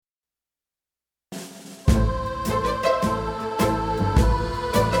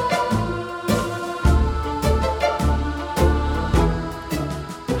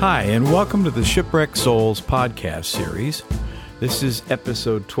Hi, and welcome to the Shipwrecked Souls podcast series. This is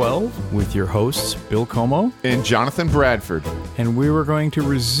episode 12 with your hosts, Bill Como and Jonathan Bradford. And we were going to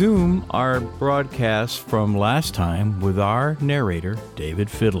resume our broadcast from last time with our narrator,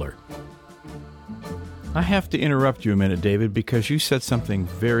 David Fiddler. I have to interrupt you a minute, David, because you said something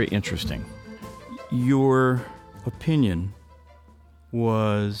very interesting. Your opinion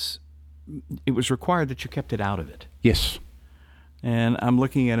was, it was required that you kept it out of it. Yes. And I'm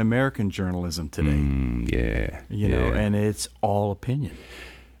looking at American journalism today. You know, and it's all opinion.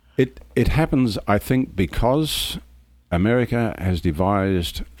 It happens, I think, because America has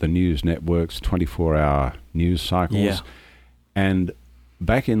devised the news networks, 24-hour news cycles. Yeah. And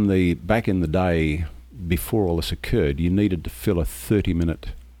back in the day, before all this occurred, you needed to fill a 30-minute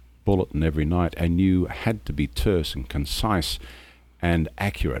bulletin every night, and you had to be terse and concise and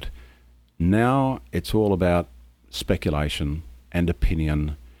accurate. Now it's all about speculation and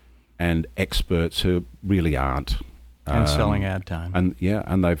opinion and experts who really aren't. And selling ad time.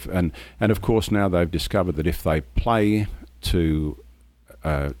 And of course now they've discovered that if they play to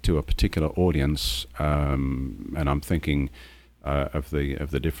a particular audience, and I'm thinking of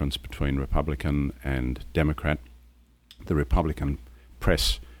the difference between Republican and Democrat, the Republican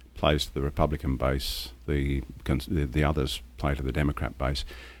press plays to the Republican base, the others play to the Democrat base.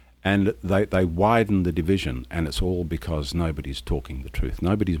 And they widen the division, and it's all because nobody's talking the truth.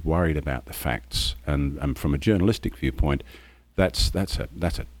 Nobody's worried about the facts, and from a journalistic viewpoint, that's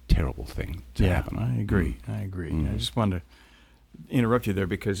a terrible thing to happen. I agree. I just wanted to interrupt you there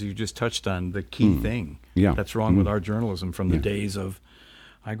because you just touched on the key thing that's wrong with our journalism from the days of.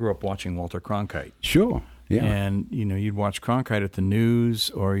 I grew up watching Walter Cronkite. Sure. Yeah. And you'd watch Cronkite at the news,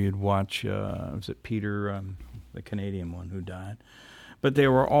 or you'd watch was it Peter, the Canadian one who died. But they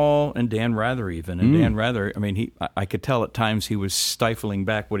were all, and Dan Rather even, and Dan Rather, I mean, I could tell at times he was stifling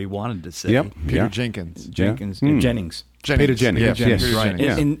back what he wanted to say. Yep. Peter Jenkins. Jennings. Peter Jennings. Yeah, yes. right.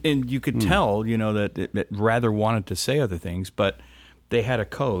 Yeah. And you could tell, that Rather wanted to say other things, but they had a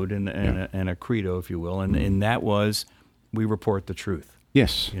code and a credo, if you will, and that was, we report the truth.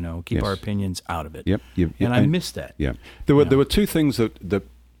 Yes. Keep our opinions out of it. Yep. And I missed that. Yeah. There were two things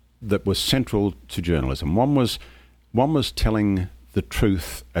that were central to journalism. One was telling the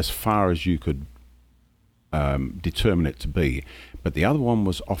truth as far as you could determine it to be, but the other one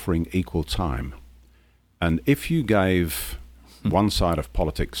was offering equal time. And if you gave one side of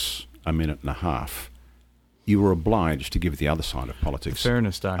politics a minute and a half, you were obliged to give the other side of politics a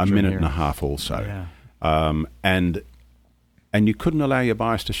minute and a half also. Yeah. And you couldn't allow your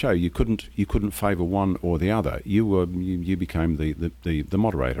bias to show. You couldn't favour one or the other. You became the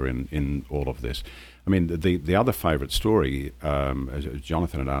moderator in all of this. I mean, the other favourite story, as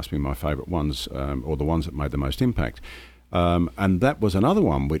Jonathan had asked me, my favourite ones, or the ones that made the most impact, and that was another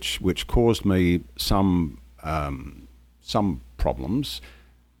one which caused me some problems.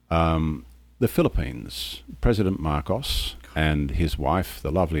 The Philippines, President Marcos and his wife,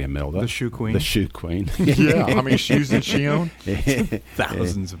 the lovely Imelda. The shoe queen. The shoe queen. Yeah, how many shoes did she own?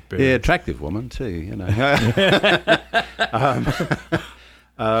 Thousands of pairs. Yeah, attractive woman too,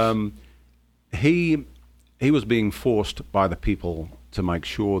 He was being forced by the people to make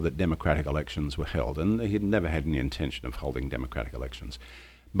sure that democratic elections were held, and he'd never had any intention of holding democratic elections.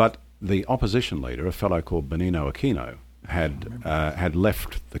 But the opposition leader, a fellow called Benigno Aquino, had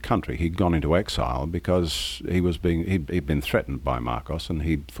left the country. He'd gone into exile because he'd been threatened by Marcos, and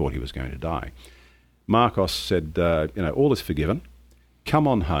he thought he was going to die. Marcos said, all is forgiven. Come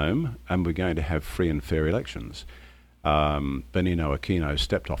on home, and we're going to have free and fair elections. Benigno Aquino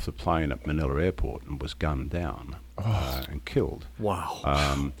stepped off the plane at Manila Airport and was gunned down and killed.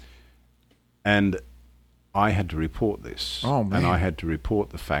 Wow. And I had to report this. Oh, man. And I had to report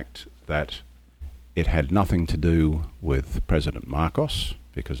the fact that it had nothing to do with President Marcos,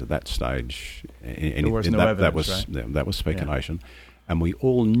 because at that stage there was no evidence, that was speculation. Yeah. And we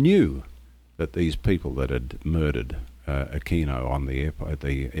all knew that these people that had murdered Aquino on the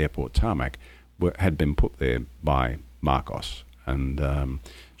airport tarmac had been put there by Marcos, and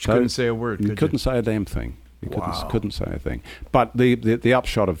so couldn't say a word. Couldn't say a damn thing. He couldn't say a thing. But the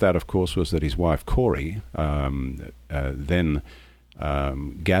upshot of that, of course, was that his wife Corey then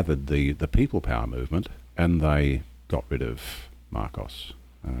gathered the People Power movement, and they got rid of Marcos.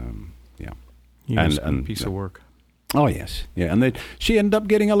 He was a piece of work. Oh yes, yeah, and she ended up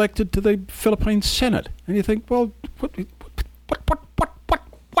getting elected to the Philippine Senate, and you think, well,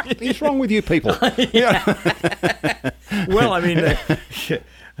 what is wrong with you people? Well, I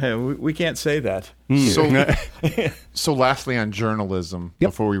mean, we can't say that. So lastly on journalism,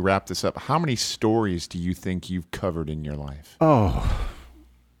 before we wrap this up, how many stories do you think you've covered in your life? Oh,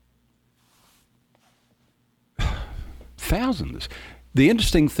 thousands. The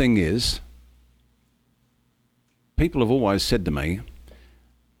interesting thing is, people have always said to me,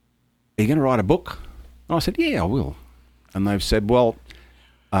 "Are you going to write a book?" And I said, "Yeah, I will." And they've said, "Well,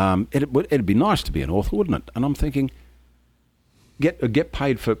 it'd be nice to be an author, wouldn't it?" And I'm thinking, get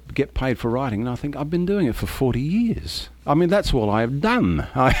paid for writing. And I think, I've been doing it for 40 years. I mean, that's all I have done.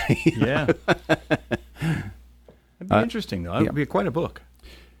 Yeah. It'd be interesting, though. It would be quite a book.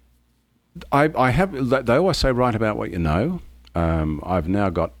 I have. They always say, write about what you know. I've now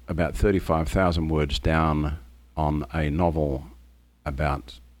got about 35,000 words down on a novel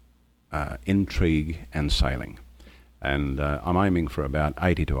about intrigue and sailing. And I'm aiming for about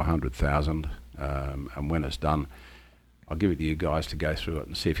 80 to 100,000. And when it's done, I'll give it to you guys to go through it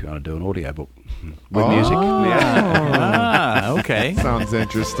and see if you want to do an audiobook with music. Yeah. Okay. Sounds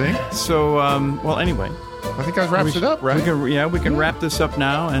interesting. So, well, anyway. I think that wraps it up, right? We can wrap this up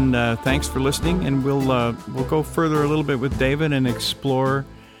now. And thanks for listening. And we'll go further a little bit with David and explore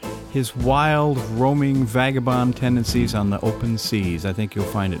his wild, roaming, vagabond tendencies on the open seas. I think you'll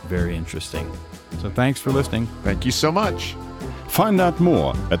find it very interesting. So thanks for listening. Thank you so much. Find out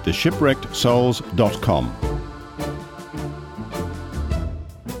more at theshipwreckedsouls.com.